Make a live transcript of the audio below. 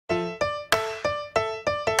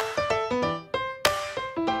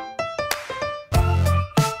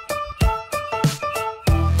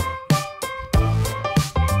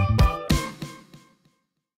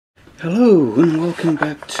Hello and welcome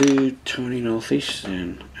back to Tony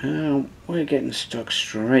Northeastern. We're getting stuck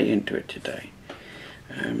straight into it today.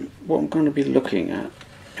 What I'm going to be looking at,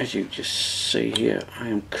 as you just see here, I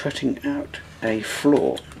am cutting out a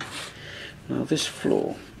floor. Now this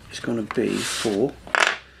floor is going to be for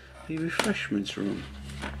the refreshments room.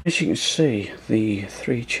 As you can see, the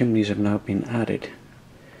 3 chimneys have now been added.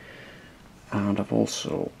 And I've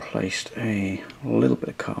also placed a little bit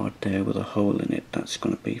of card there with a hole in it. That's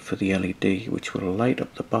going to be for the LED, which will light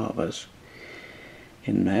up the barbers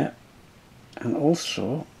in there. And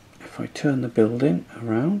also, if I turn the building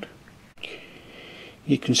around,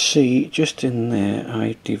 you can see just in there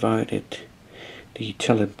I divided the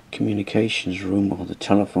telecommunications room, or the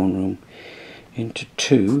telephone room, into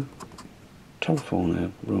 2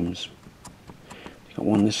 telephone rooms. Got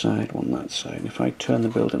one this side, one that side. And if I turn the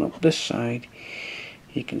building up this side,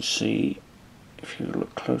 you can see, if you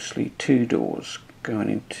look closely, 2 doors going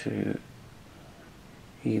into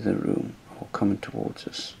either room or coming towards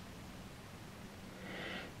us,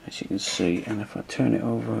 as you can see. And if I turn it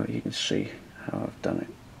over, you can see how I've done it.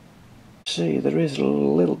 See, there is a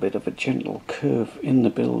little bit of a gentle curve in the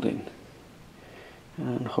building,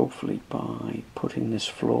 and hopefully by putting this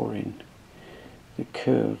floor in, the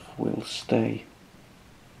curve will stay.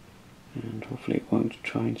 And hopefully it won't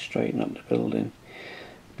try and straighten up the building,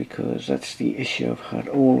 because that's the issue I've had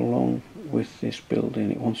all along with this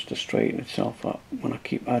building. It wants to straighten itself up when I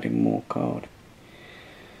keep adding more card.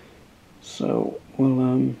 So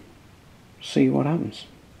we'll see what happens.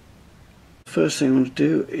 First thing I'm going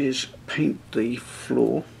to do is paint the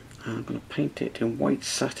floor. I'm going to paint it in white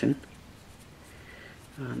satin,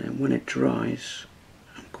 and then when it dries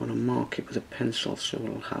I'm going to mark it with a pencil so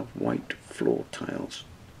it'll have white floor tiles.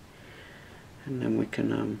 And then we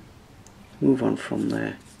can move on from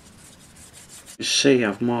there. You see,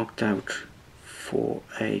 I've marked out for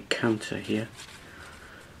a counter here,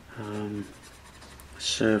 a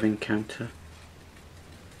serving counter.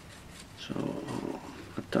 So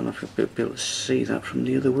I don't know if you'll be able to see that from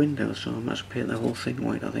the other window, so I must paint the whole thing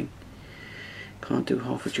white, I think. Can't do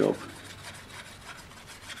half a job.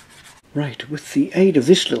 Right, with the aid of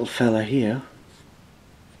this little fella here,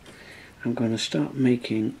 I'm going to start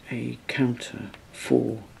making a counter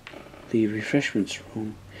for the refreshments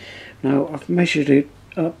room. Now I've measured it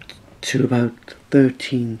up to about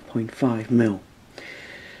 13.5 mil,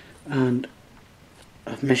 and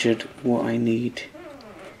I've measured what I need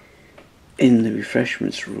in the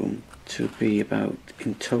refreshments room to be about,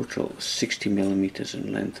 in total, 60 millimeters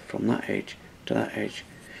in length from that edge to that edge.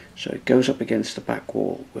 So it goes up against the back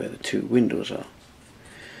wall where the 2 windows are.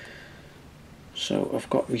 So I've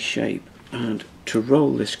got my shape, and to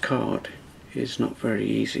roll this card is not very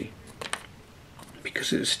easy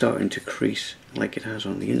because it's starting to crease like it has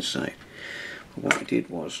on the inside. But what I did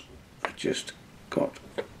was I just got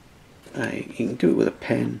you can do it with a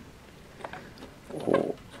pen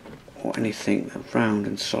or anything round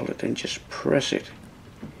and solid, and just press it,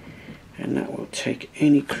 and that will take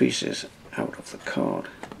any creases out of the card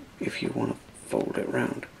if you want to fold it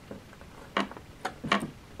round.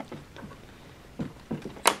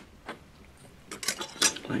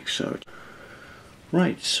 Like so.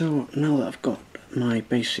 Right, so now that I've got my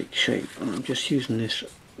basic shape, I'm just using this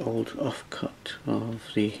old offcut of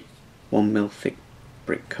the 1 mil thick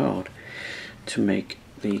brick card to make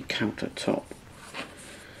the countertop.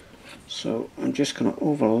 So I'm just going to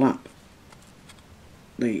overlap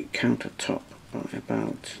the countertop by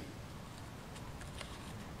about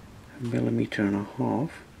 1.5 millimeters,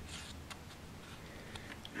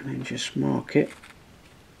 and then just mark it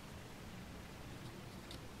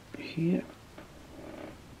here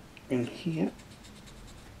and here.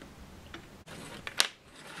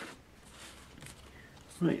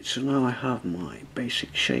 Right, so now I have my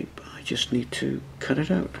basic shape. I just need to cut it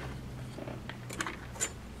out.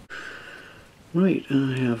 Right,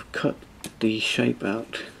 I have cut the shape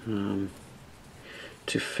out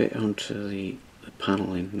to fit onto the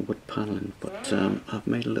paneling, the wood paneling, but I've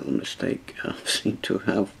made a little mistake. I seem to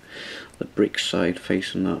have the brick side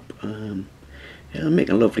facing up. It'll make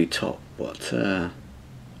a lovely top, but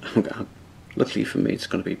luckily for me it's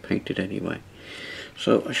going to be painted anyway.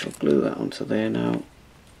 So I shall glue that onto there now.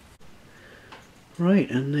 Right,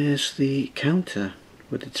 and there's the counter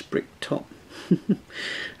with its brick top.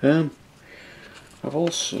 I've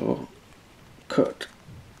also cut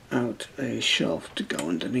out a shelf to go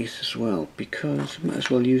underneath as well, because I might as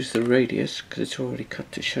well use the radius because it's already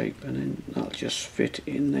cut to shape, and then that'll just fit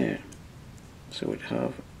in there. So we'd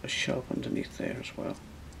have a shelf underneath there as well.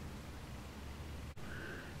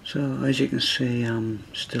 So as you can see, I'm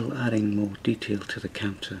still adding more detail to the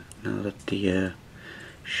counter now that the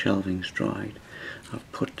shelving's dried. I've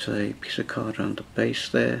put a piece of card around the base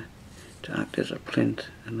there to act as a plinth,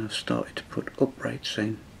 and I've started to put uprights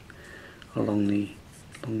in along the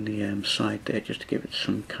side there just to give it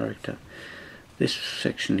some character. This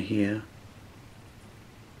section here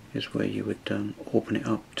is where you would open it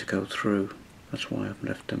up to go through. That's why I've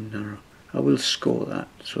left them narrow. I will score that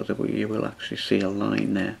so that you will actually see a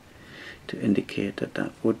line there to indicate that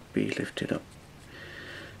that would be lifted up.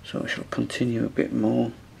 So I shall continue a bit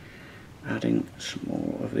more, adding some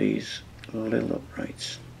more of these little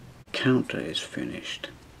uprights. Counter is finished.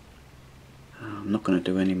 I'm not going to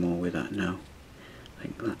do any more with that now. I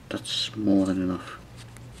think that's more than enough.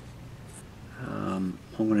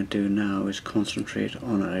 What I'm going to do now is concentrate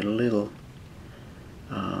on a little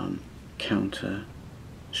counter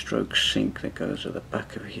stroke sink that goes at the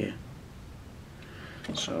back of here.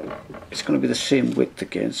 So it's going to be the same width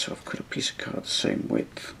again, so I've cut a piece of card the same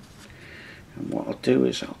width, and what I'll do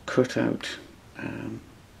is I'll cut out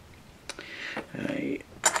a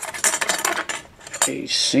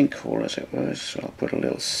sink hole, as it were. So I'll put a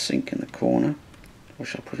little sink in the corner, or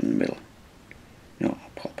shall I put it in the middle? No,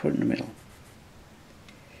 I'll put it in the middle.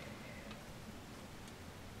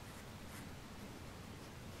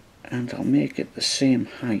 And I'll make it the same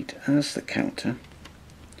height as the counter.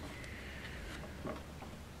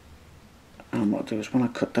 And what I'll do is when I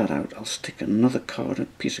cut that out, I'll stick another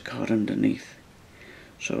piece of card underneath.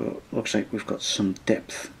 So it looks like we've got some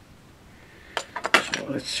depth. So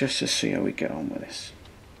let's just see how we get on with this.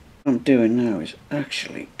 What I'm doing now is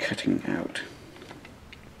actually cutting out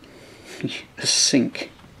a sink.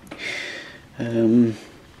 So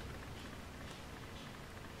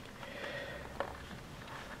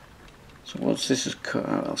once this is cut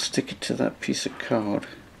out, I'll stick it to that piece of card,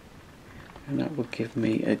 and that will give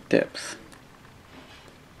me a depth.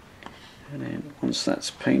 And then once that's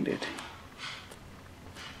painted,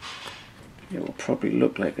 it will probably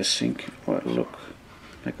look like a sink, or it'll look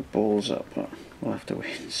like a balls up, but we'll have to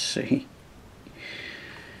wait and see.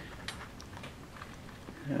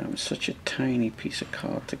 It's such a tiny piece of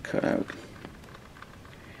card to cut out,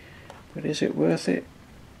 but is it worth it?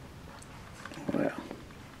 Well,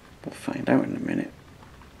 we'll find out in a minute.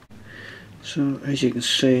 So as you can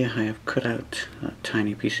see, I have cut out that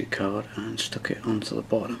tiny piece of card and stuck it onto the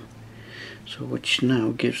bottom, so which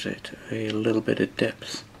now gives it a little bit of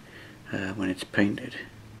depth when it's painted.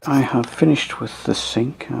 I have finished with the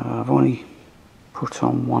sink. I've only put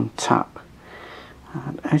on one tap,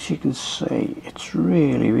 and as you can see, it's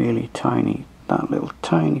really tiny. That little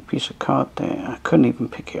tiny piece of card there, I couldn't even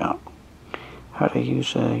pick it up. I had to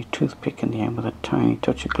use a toothpick in the end with a tiny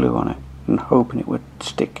touch of glue on it, and hoping it would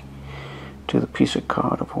stick to the piece of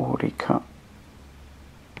card I've already cut.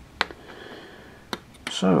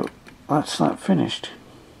 So that's that finished.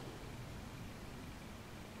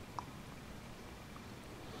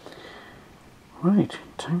 Right,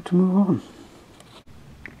 time to move on.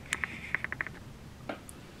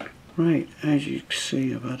 Right, as you can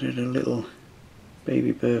see, I've added a little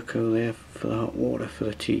baby Burko there for the hot water for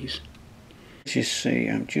the teas. As you see,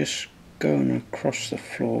 I'm just going across the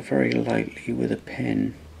floor very lightly with a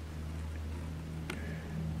pen,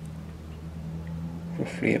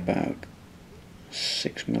 roughly about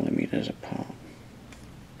 6mm apart.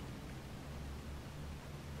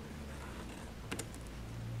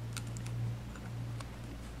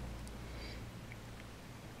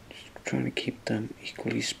 Trying to keep them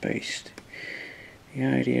equally spaced. The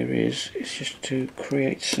idea is just to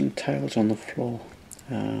create some tiles on the floor.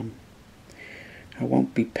 I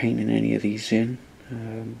won't be painting any of these in.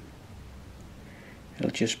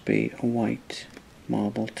 It'll just be a white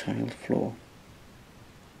marble tiled floor.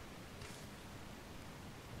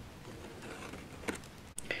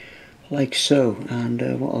 Like so,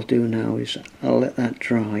 and what I'll do now is I'll let that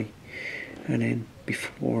dry, and then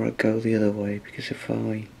before I go the other way, because if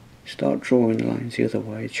I start drawing lines the other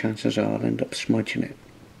way, chances are I'll end up smudging it.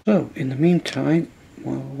 So in the meantime,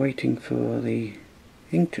 while waiting for the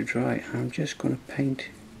ink to dry, I'm just going to paint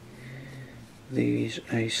these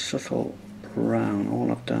a subtle brown.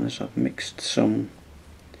 All I've done is I've mixed some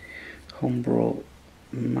Humbrol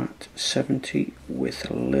Matte 70 with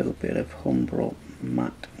a little bit of Humbrol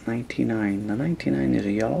Matte 99. The 99 is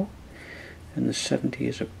a yellow and the 70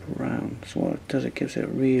 is a brown. So what it does, it gives it a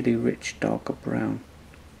really rich darker brown,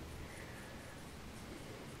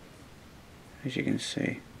 as you can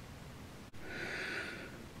see.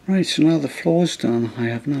 Right, so now the floor's done, I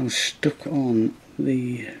have now stuck on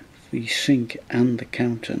the sink and the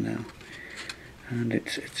counter now, and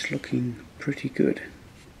it's looking pretty good.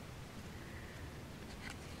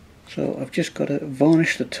 So I've just got to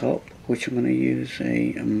varnish the top, which I'm going to use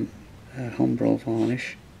a Humbrol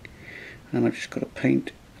varnish, and I've just got to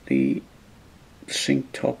paint the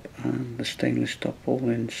sink top and the stainless top all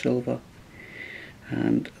in silver,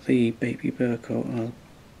 and the baby Burko, I'll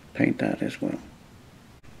paint that as well.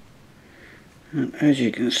 And as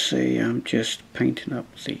you can see, I'm just painting up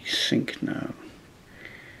the sink now,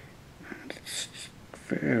 and it's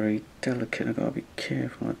very delicate. I've got to be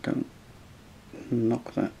careful I don't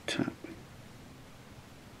knock that tap.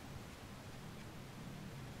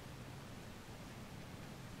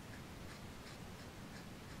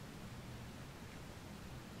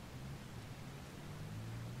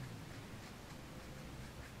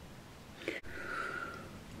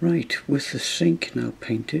 Right, with the sink now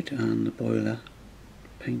painted and the boiler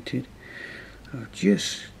painted, I've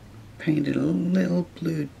just painted a little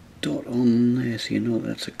blue dot on there so you know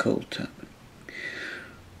that's a cold tap.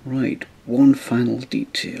 Right, one final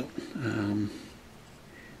detail. I'm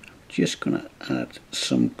just going to add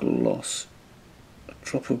some gloss, a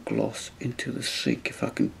drop of gloss into the sink if I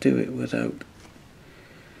can do it without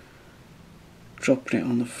dropping it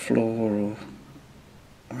on the floor or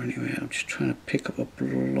anyway. I'm just trying to pick up a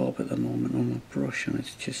blob at the moment on my brush and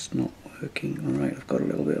it's just not working. Alright, I've got a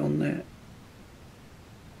little bit on there.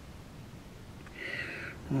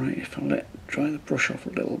 Alright, if I dry the brush off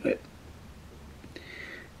a little bit, I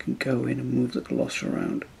can go in and move the gloss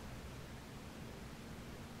around.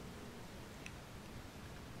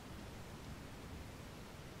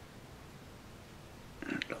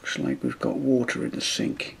 It looks like we've got water in the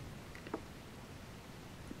sink.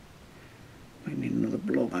 Might need another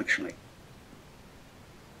blob actually.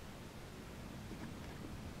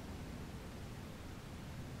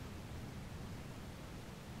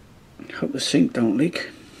 Hope the sink don't leak.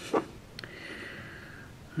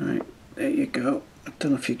 Right, there you go. I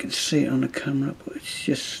don't know if you can see it on the camera, but it's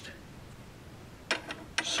just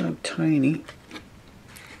so tiny.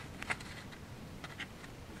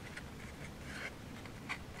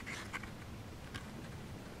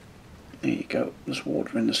 There you go, there's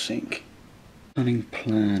water in the sink. Running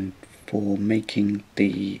plan for making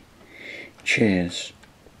the chairs,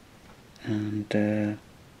 and they're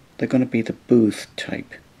going to be the booth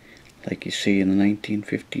type like you see in the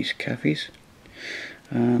 1950s cafes,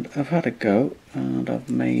 and I've had a go and I've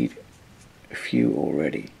made a few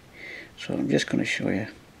already, so I'm just going to show you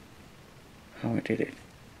how I did it.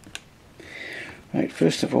 Right,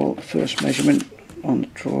 first of all, the first measurement on the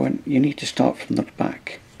drawing, you need to start from the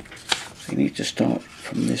back. So you need to start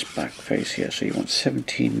from this back face here, so you want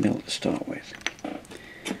 17mm to start with.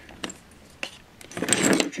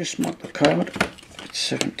 So just mark the card at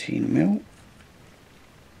 17mm.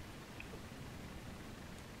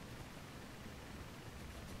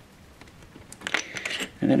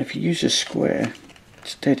 And then if you use a square,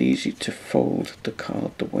 it's dead easy to fold the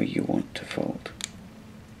card the way you want to fold.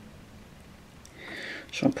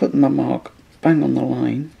 So I'm putting my mark bang on the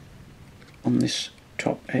line on this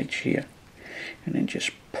top edge here, and then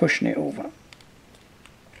just pushing it over.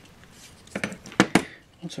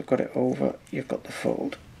 Once I've got it over, you've got the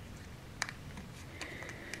fold.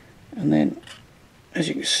 And then, as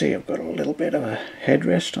you can see, I've got a little bit of a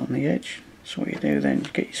headrest on the edge. So what you do then,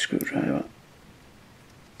 get your screwdriver,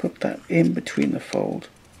 put that in between the fold,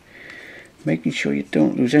 making sure you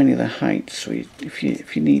don't lose any of the height. So if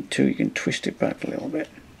you need to, you can twist it back a little bit.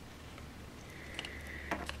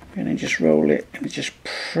 And then just roll it and just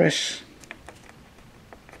press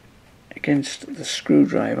against the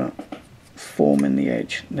screwdriver, forming the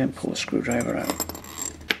edge, and then pull the screwdriver out.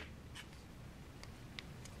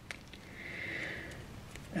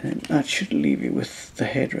 And then that should leave you with the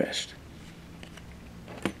headrest.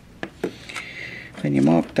 Then you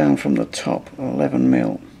mark down from the top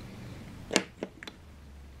 11mm,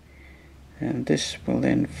 and this will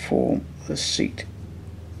then form the seat.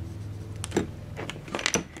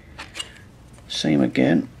 Same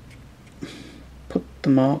again, put the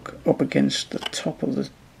mark up against the top of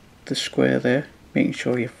the square there, making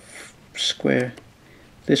sure you square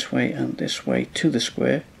this way and this way to the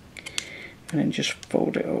square, and then just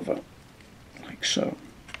fold it over like so.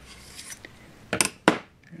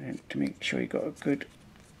 And to make sure you got a good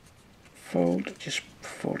fold, just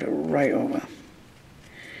fold it right over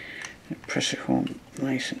and press it home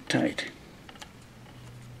nice and tight.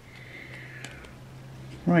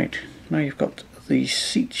 Right, now you've got the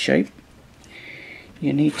seat shape.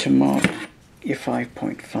 You need to mark your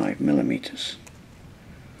 5.5mm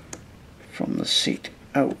from the seat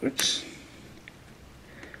outwards.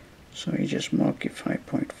 So you just mark your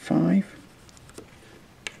 5.5,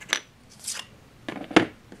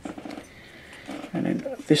 and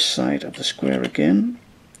then this side of the square again,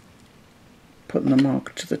 putting the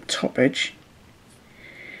mark to the top edge,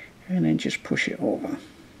 and then just push it over.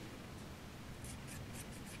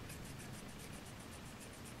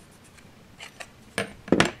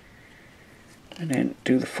 and then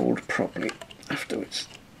do the fold properly afterwards.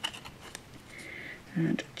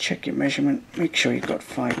 And check your measurement, make sure you've got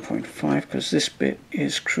 5.5 because this bit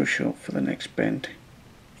is crucial for the next bend.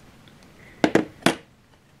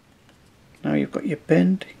 Now you've got your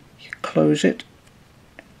bend, you close it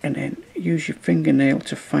and then use your fingernail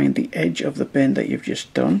to find the edge of the bend that you've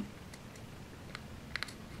just done.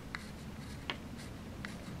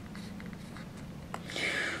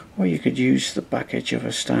 Or you could use the back edge of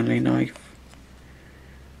a Stanley knife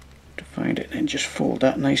to find it and just fold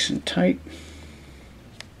that nice and tight.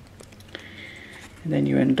 And then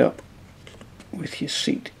you end up with your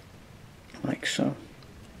seat like so.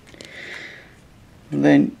 And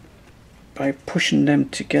then by pushing them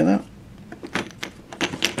together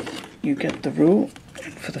you get the rule,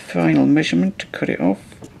 and for the final measurement to cut it off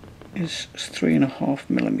is 3.5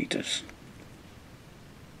 millimeters.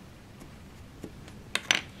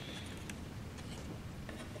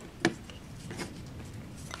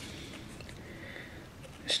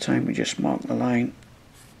 This time we just mark the line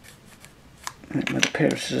and with a pair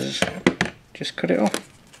of scissors just cut it off.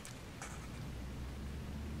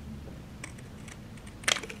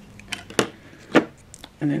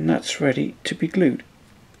 And then that's ready to be glued.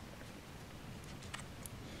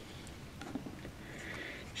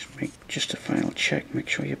 Just make just a final check, make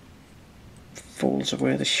sure your folds are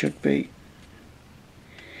where they should be.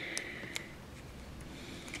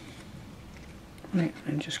 Right,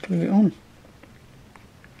 and just glue it on.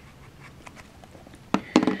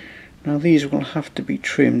 Now these will have to be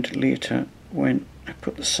trimmed later when I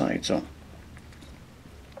put the sides on.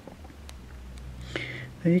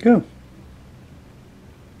 There you go.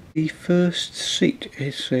 The first seat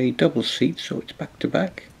is a double seat, so it's back to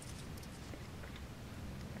back.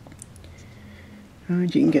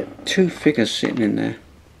 And you can get two figures sitting in there.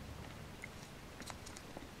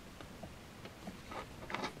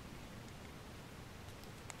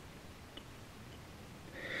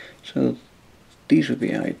 So these would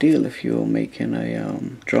be ideal if you're making a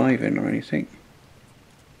drive-in or anything.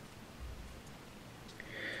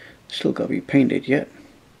 Still got to be painted yet.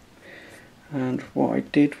 And what I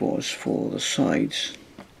did was for the sides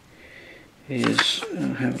is I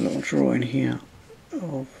have a little drawing here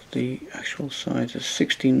of the actual sides. It's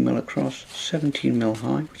 16mm across, 17mm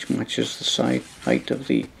high, which matches the side height of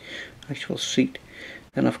the actual seat.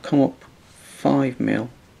 Then I've come up 5mm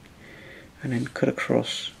and then cut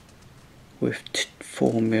across with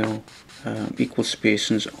 4mm equal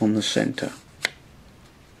spacings on the centre.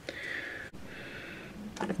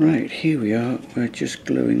 Right, here we are, we're just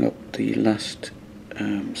gluing up the last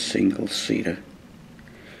single seater.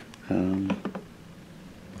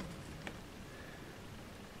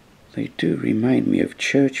 They do remind me of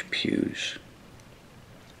church pews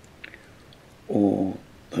or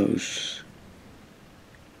those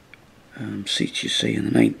seats you see in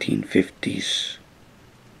the 1950s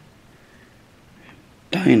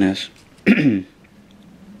diners.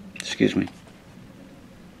 Excuse me.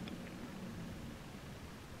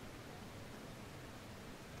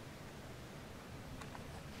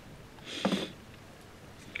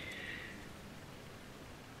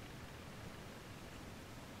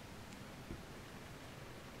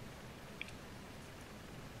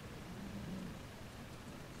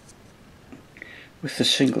 With the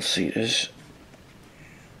single seaters,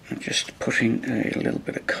 I'm just putting a little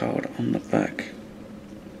bit of card on the back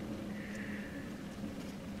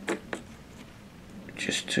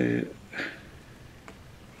just to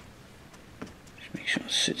make sure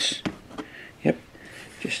it sits. Yep,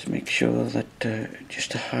 just to make sure that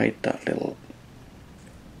just to hide that little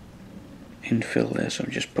infill there. So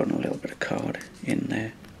I'm just putting a little bit of card in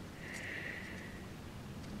there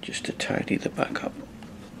just to tidy the back up.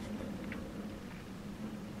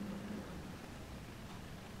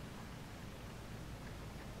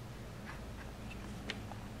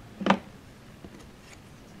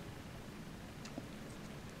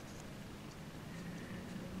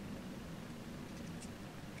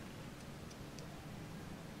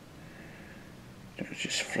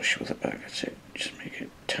 Just flush with the back, that's it, just make it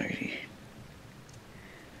tidy.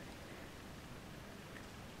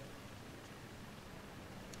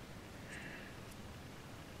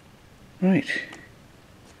 Right,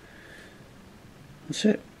 that's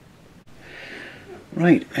it.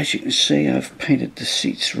 Right, as you can see, I've painted the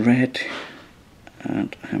seats red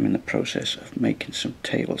and I'm in the process of making some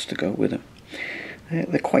tables to go with them.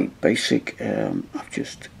 They're quite basic. I've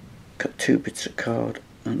just cut 2 bits of card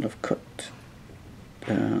and I've cut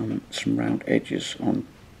some round edges on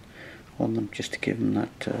them just to give them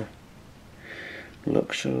that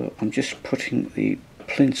look. So I'm just putting the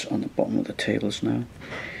plinths on the bottom of the tables now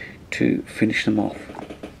to finish them off.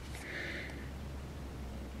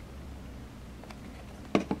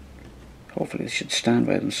 hopefully they should stand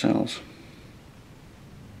by themselves.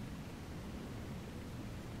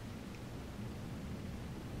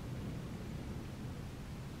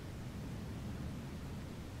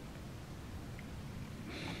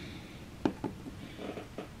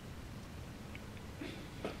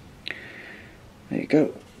 There you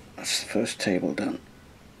go, that's the first table done.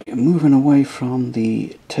 Moving away from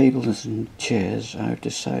the tables and chairs, I've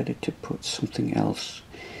decided to put something else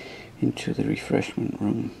into the refreshment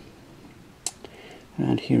room.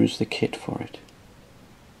 And here is the kit for it.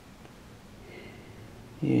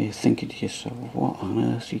 You're thinking to yourself, what on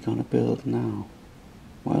earth are you going to build now?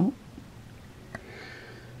 Well,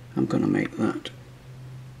 I'm going to make that.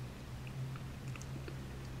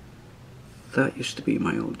 That used to be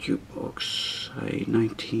my old jukebox, a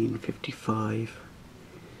 1955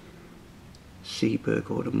 Seeburg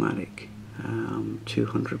automatic,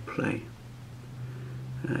 200 play.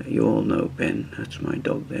 You all know Ben, that's my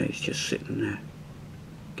dog there, he's just sitting there,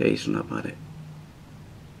 gazing up at it.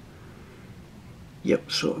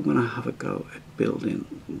 Yep, so I'm going to have a go at building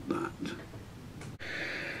that.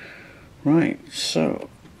 Right, so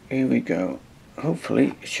here we go.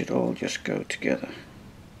 Hopefully it should all just go together.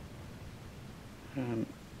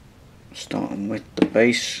 Starting with the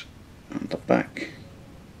base and the back.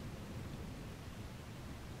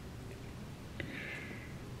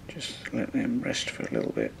 Just let them rest for a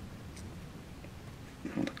little bit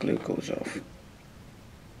while the glue goes off.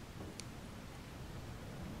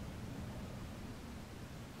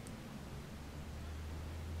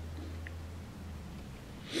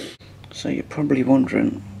 So you're probably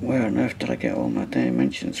wondering, where on earth did I get all my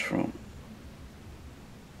dimensions from?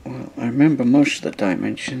 Well, I remember most of the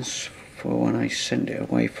dimensions for when I send it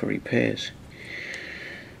away for repairs,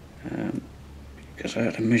 because I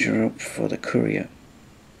had to measure up for the courier.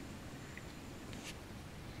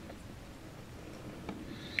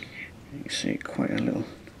 You can see quite a little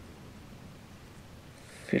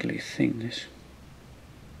fiddly thing this.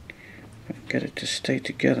 If I can get it to stay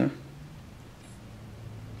together.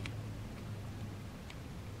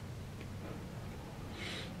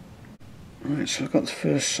 Right, so I've got the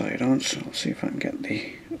first side on, so I'll see if I can get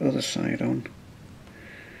the other side on.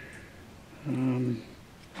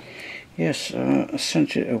 Yes, I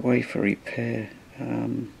sent it away for repair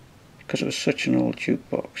because it was such an old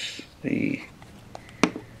jukebox. The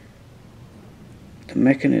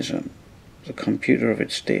mechanism, the computer of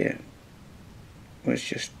its day, was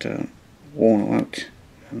just worn out,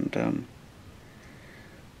 and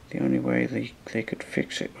the only way they could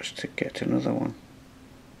fix it was to get another one.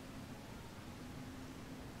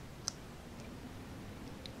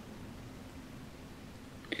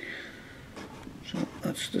 So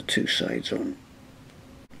that's the two sides on.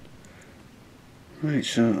 Right,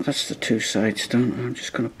 so that's the two sides done. I'm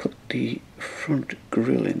just going to put the front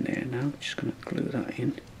grille in there now. Just going to glue that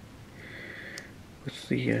in with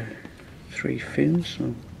the 3 fins.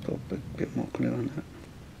 I'll put a bit more glue on that.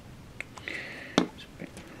 It's a bit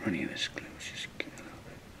runny, this glue. Let's just get a little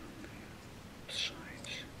bit on the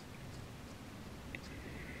sides.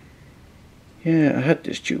 Yeah, I had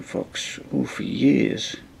this jukebox for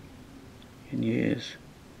years and years,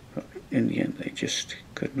 but in the end they just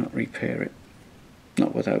could not repair it.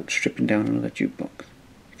 Not without stripping down another jukebox,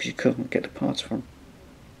 because you couldn't get the parts from.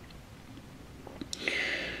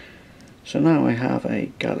 So now I have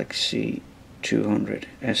a Galaxy 200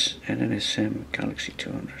 S and an SM Galaxy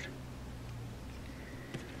 200.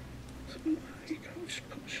 So there you go, just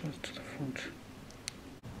put that to the front.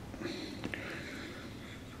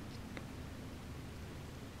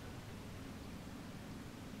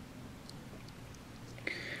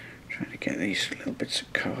 Trying to get these little bits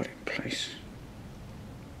of card in place.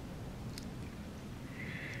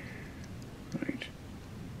 Right,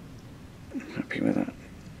 I'm happy with that.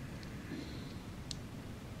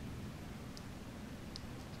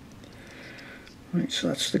 Right, so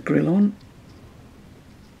that's the grill on.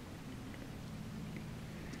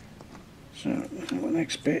 So the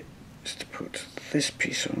next bit is to put this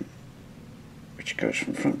piece on, which goes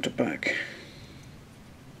from front to back.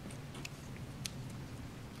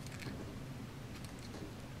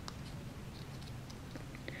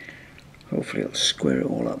 Hopefully it'll square it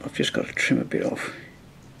all up. I've just got to trim a bit off.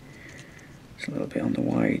 It's a little bit on the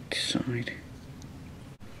wide side.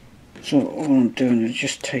 So all I'm doing is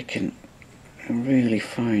just taking a really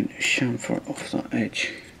fine chamfer off that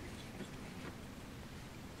edge.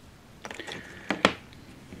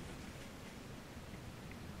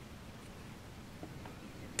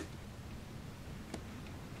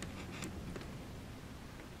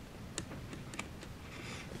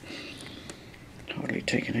 Hardly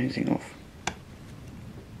taking anything off.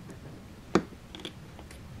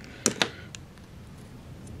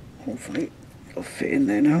 hopefully it'll fit in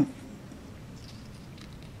there now.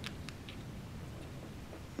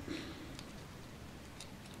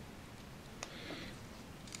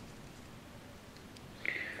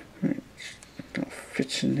 Right, that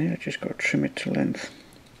fits in there, just got to trim it to length.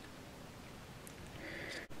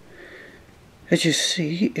 As you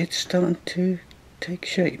see, it's starting to take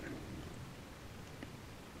shape.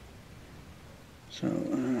 So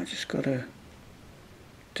I just got to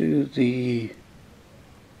do the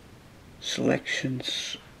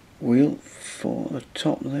selections wheel for the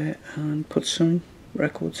top there and put some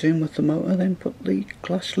records in with the motor, then put the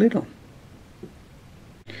glass lid on.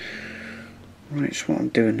 Right, so what I'm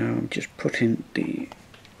doing now, I'm just putting the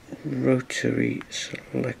rotary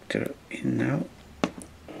selector in now,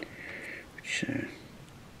 which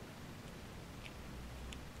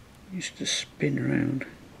used to spin around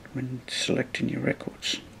when selecting your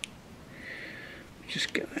records.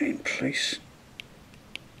 Just get that in place.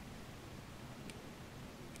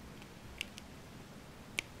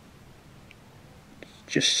 It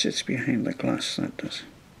just sits behind the glass, that does.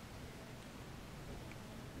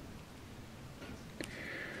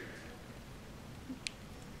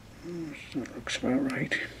 That looks about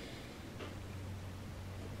right.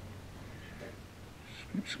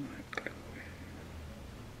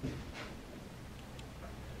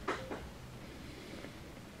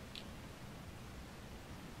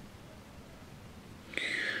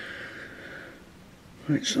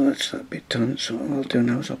 Right, so that's that bit done. So what I'll do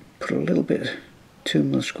now is I'll put a little bit of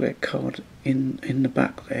 2mm square card in the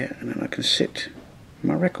back there, and then I can sit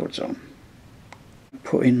my records on.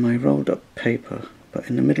 Put in my rolled up paper, but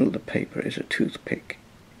in the middle of the paper is a toothpick,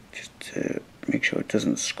 just to make sure it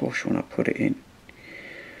doesn't squash when I put it in.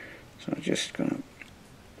 So I'm just going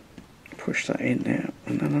to push that in there,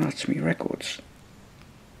 and then that's my records.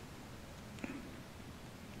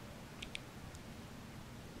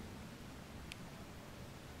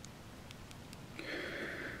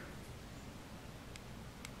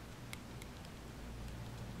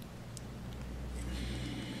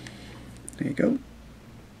 There you go.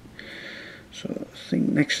 So the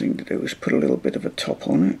next thing to do is put a little bit of a top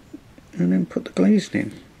on it and then put the glazing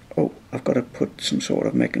in. Oh, I've got to put some sort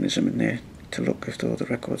of mechanism in there to look if all the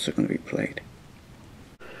records are going to be played.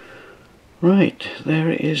 Right, there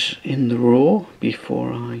it is in the raw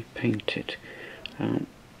before I paint it.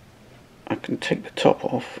 I can take the top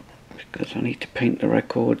off because I need to paint the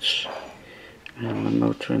records and the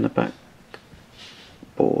motor in the back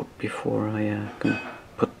board before I can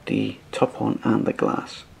put the top on and the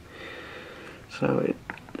glass. So it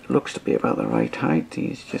looks to be about the right height.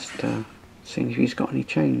 He's just seeing if he's got any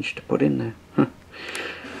change to put in there.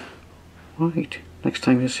 Right, next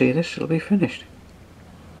time you see this it'll be finished.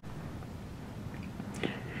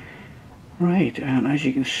 Right, and as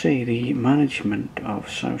you can see, the management of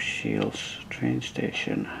South Shields train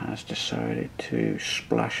station has decided to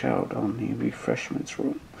splash out on the refreshments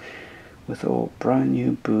room with a brand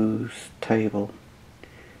new booth table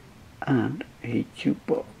and a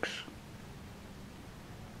jukebox.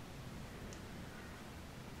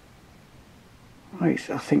 Right,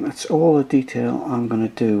 I think that's all the detail I'm going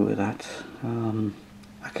to do with that.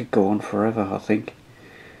 I could go on forever, I think.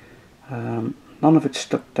 None of it's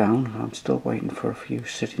stuck down. I'm still waiting for a few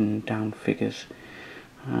sitting down figures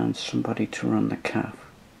and somebody to run the calf.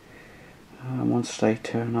 Once they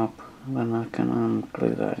turn up, then I can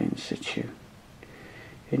glue that in situ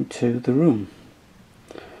into the room.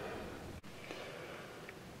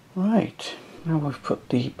 Right, now we've put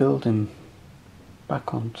the building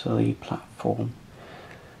back onto the platform.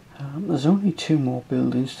 There's only 2 more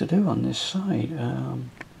buildings to do on this side.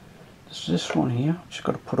 There's this one here. Just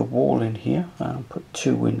got to put a wall in here and put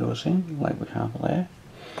 2 windows in like we have there,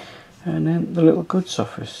 and then the little goods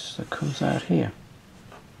office that comes out here.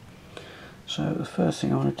 So the first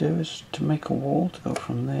thing I want to do is to make a wall to go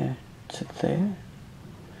from there to there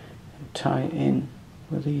and tie it in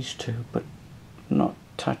with these 2, but not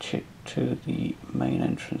attach it to the main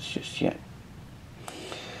entrance just yet.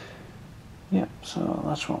 Yeah, so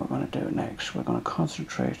that's what we're going to do next. We're going to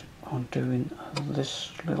concentrate on doing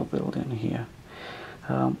this little building here.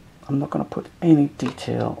 I'm not going to put any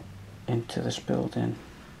detail into this building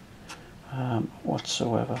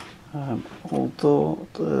whatsoever. Although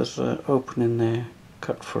there's an opening there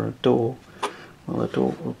cut for a door, well, the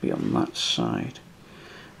door will be on that side.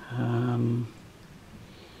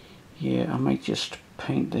 Yeah, I might just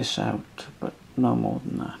paint this out, but no more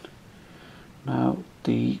than that. Now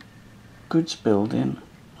the goods building,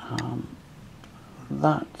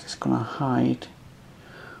 that is going to hide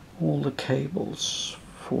all the cables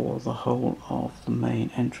for the whole of the main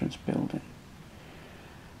entrance building.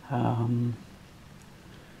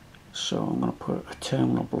 So I'm going to put a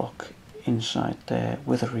terminal block inside there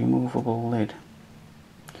with a removable lid,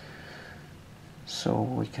 so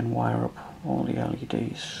we can wire up all the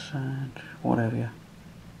LEDs and whatever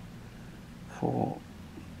for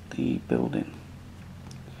the building.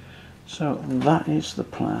 So that is the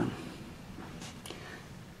plan.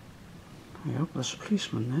 I hope there's a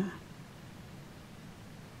policeman there.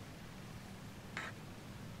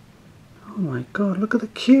 Oh my god, look at the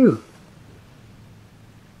queue!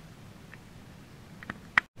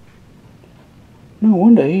 No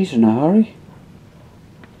wonder he's in a hurry.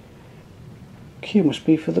 Queue must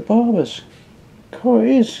be for the barbers. Oh, it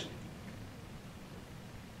is.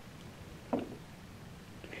 Oh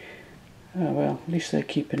well, at least they're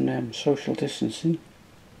keeping social distancing.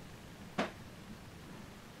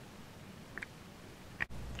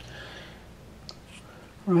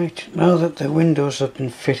 Right, now that the windows have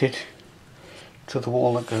been fitted to the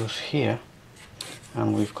wall that goes here,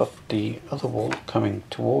 and we've got the other wall coming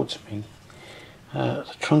towards me, the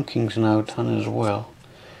trunking's now done as well.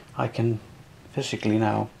 I can physically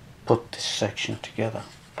now put this section together.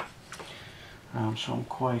 So I'm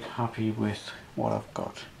quite happy with what I've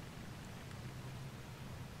got.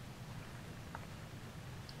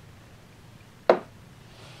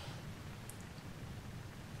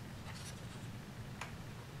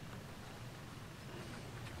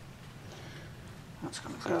 That's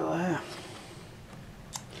going to go there.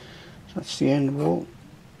 So that's the end wall.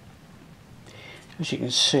 As you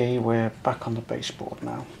can see, we're back on the baseboard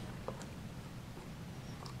now.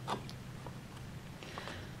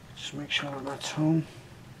 Just make sure that that's home.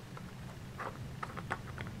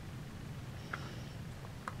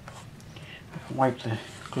 I can wipe the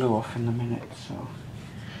glue off in a minute,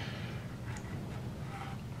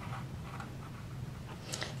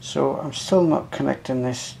 so I'm still not connecting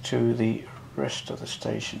this to the rest of the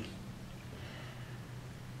station.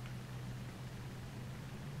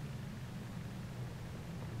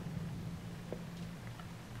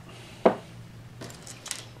 Get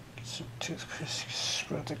some toothpaste,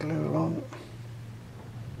 spread the glue on.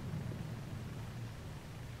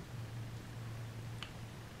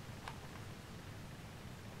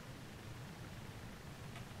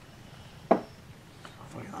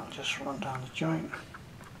 Hopefully that'll just run down the joint.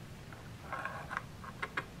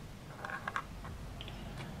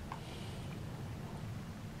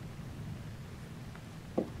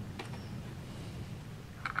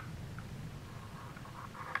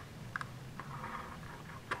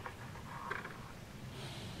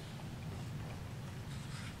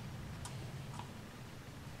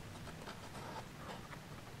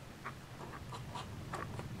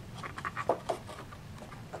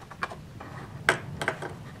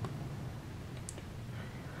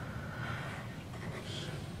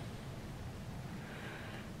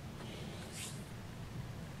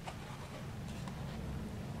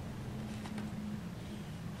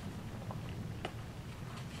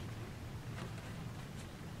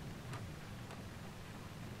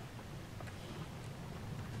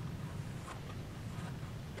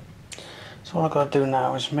 So all I've got to do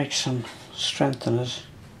now is make some strengtheners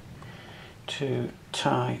to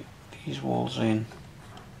tie these walls in.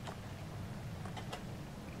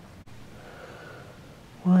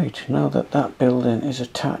 Right, now that that building is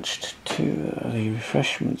attached to the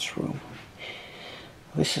refreshments room,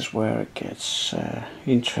 this is where it gets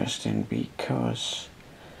interesting, because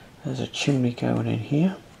there's a chimney going in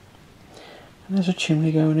here and there's a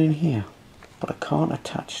chimney going in here, but I can't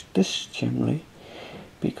attach this chimney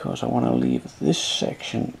because I want to leave this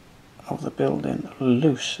section of the building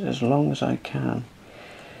loose as long as I can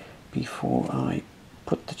before I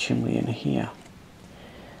put the chimney in here.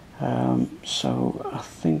 So I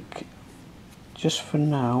think just for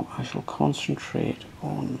now I shall concentrate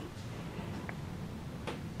on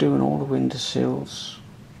doing all the window sills,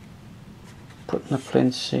 putting the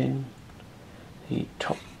plinths in, the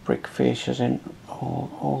top brick fascias in,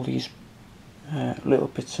 all these little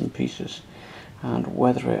bits and pieces, and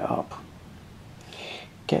weather it up.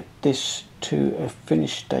 Get this to a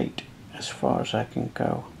finished state as far as I can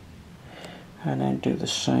go, and then do the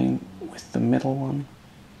same with the middle one,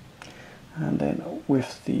 and then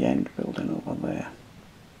with the end building over there.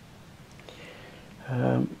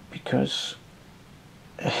 Because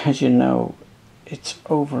as you know, it's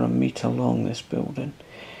over 1 meter long, this building,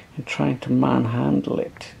 and trying to manhandle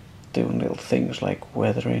it, doing little things like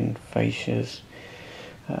weathering fascias,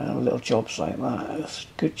 little jobs like that, there's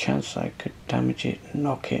a good chance I could damage it,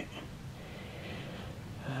 knock it.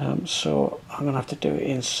 So I'm going to have to do it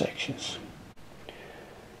in sections.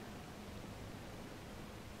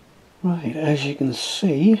 Right, as you can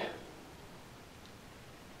see,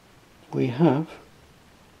 we have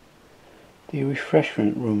the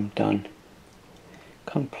refreshment room done,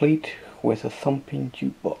 complete with a thumping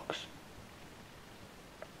jukebox.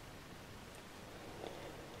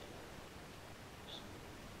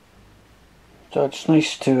 So it's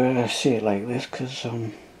nice to see it like this, because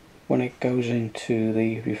when it goes into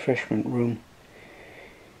the refreshment room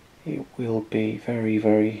it will be very,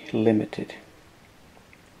 very limited.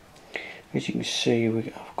 As you can see,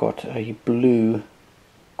 I've got a blue,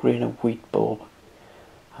 green and wheat bulb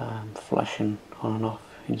flashing on and off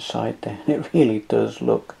inside there. It really does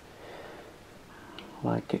look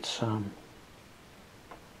like it's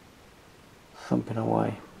thumping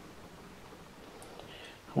away.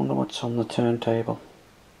 I wonder what's on the turntable.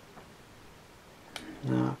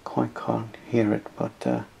 No, I quite can't hear it,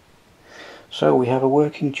 but so we have a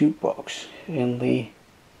working jukebox in the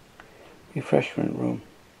refreshment room.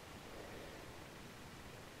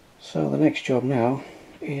 So the next job now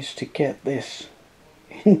is to get this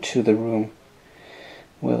into the room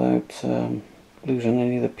without losing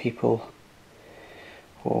any of the people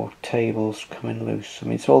or tables coming loose. I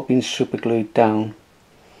mean, it's all been super glued down,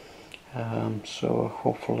 so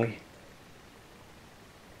hopefully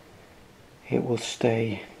it will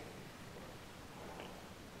stay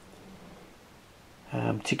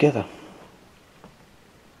together.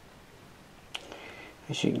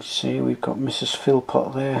 As you can see, we've got Mrs.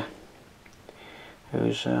 Philpott there,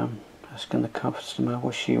 who's asking the customer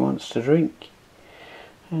what she wants to drink,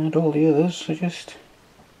 and all the others are just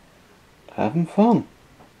having fun.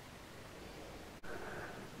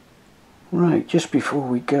 Right, just before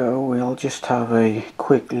we go, we'll just have a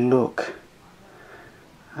quick look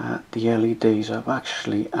at the LEDs I've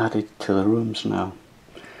actually added to the rooms now.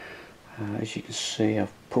 As you can see,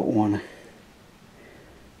 I've put one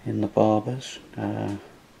in the barbers.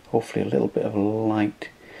 Hopefully a little bit of light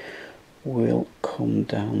will come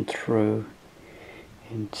down through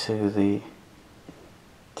into the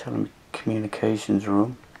telecommunications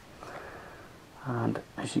room, and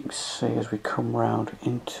as you can see, as we come round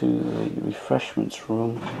into the refreshments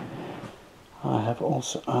room, I have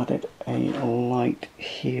also added a light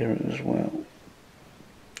here as well.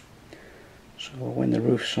 So when the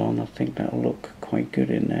roof's on, I think that'll look quite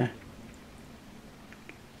good in there.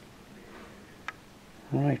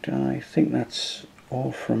 Right, I think that's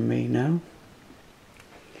all from me now,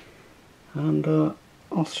 and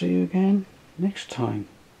I'll see you again next time.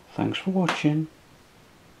 Thanks for watching.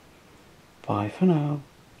 Bye for now.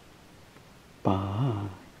 Bye.